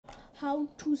how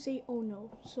to say oh no.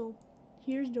 So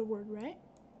here's the word, right?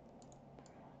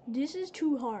 This is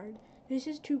too hard. This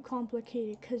is too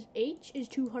complicated because H is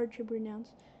too hard to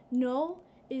pronounce. No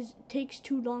takes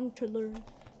too long to learn.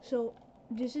 So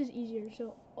this is easier.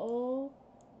 So oh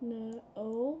no,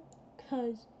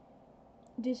 because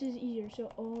this is easier.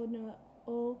 So oh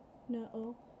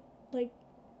no, like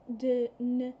the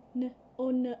n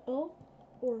oh no,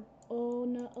 or oh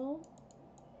no,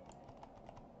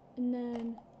 and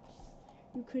then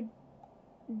you could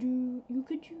do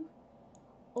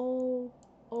oh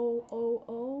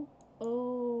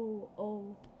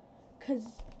because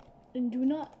and do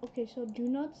not do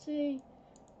not say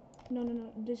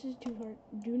no, this is too hard.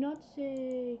 Do not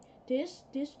say this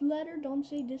letter. Don't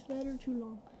say this letter too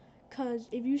long, because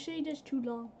if you say this too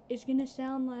long, it's gonna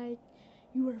sound like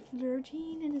you are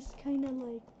flirting, and it's kind of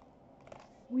like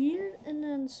weird. And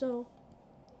then so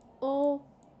oh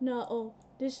no,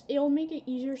 this it'll make it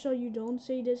easier so you don't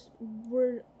say this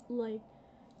word like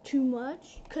too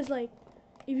much, because like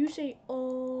if you say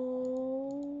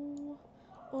oh,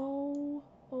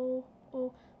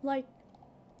 like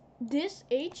this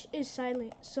H is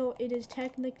silent, so it is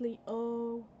technically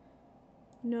oh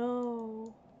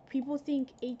no. People think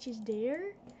H is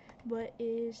there, but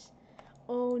is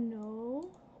oh no,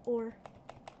 or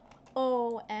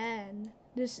oh and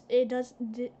this it does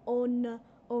oh no,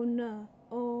 oh no,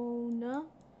 oh no.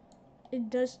 It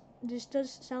does this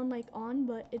does sound like on,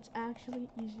 but it's actually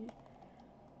easy.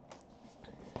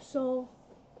 So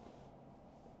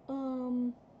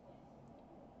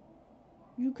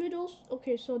you could also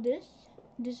so this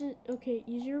is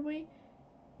easier way.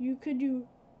 You could do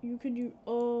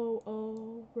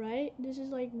oh right. This is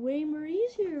like way more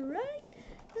easier, right?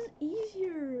 This is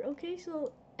easier. Okay,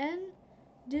 so N,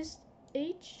 this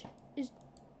H is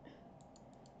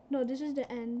no, this is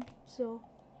the N. So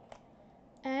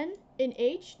N and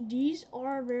H, these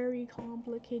are very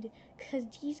complicated because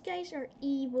these guys are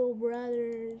evil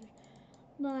brothers.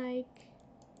 Like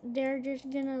they're just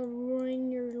gonna ruin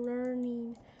your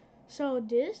learning. So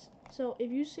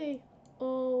if you say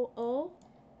oh,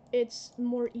 it's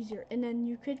more easier, and then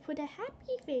you could put a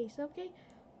happy face. Okay,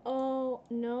 oh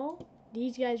no,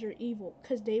 these guys are evil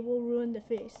because they will ruin the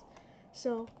face.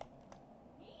 So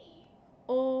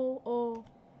oh,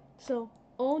 so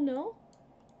oh no,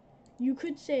 you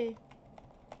could say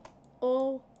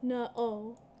oh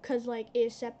no, because like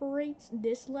it separates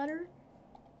this letter,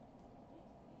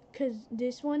 because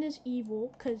this one is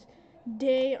evil because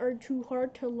they are too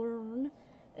hard to learn.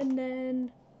 And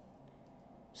then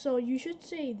so you should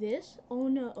say this oh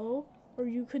no, or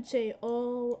you could say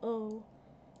oh,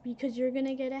 because you're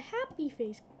gonna get a happy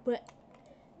face, but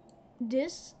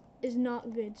this is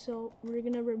not good, so we're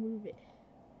gonna remove it.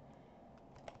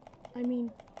 I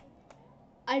mean,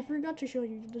 I forgot to show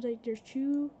you, like there's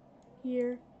two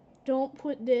here. Don't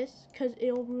put this because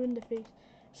it'll ruin the face.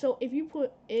 So if you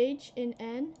put H and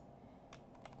N,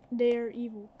 they are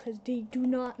evil because they do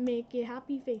not make a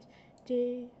happy face.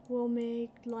 They will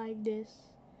make like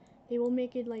this. They will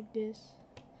make it like this.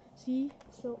 See?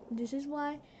 So this is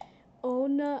why oh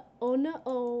no,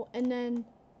 and then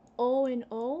O and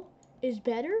O is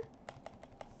better.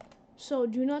 So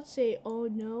do not say oh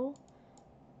no.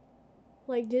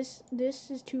 Like this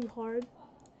is too hard.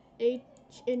 H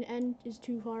and N is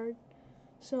too hard.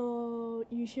 So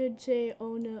you should say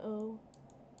oh no.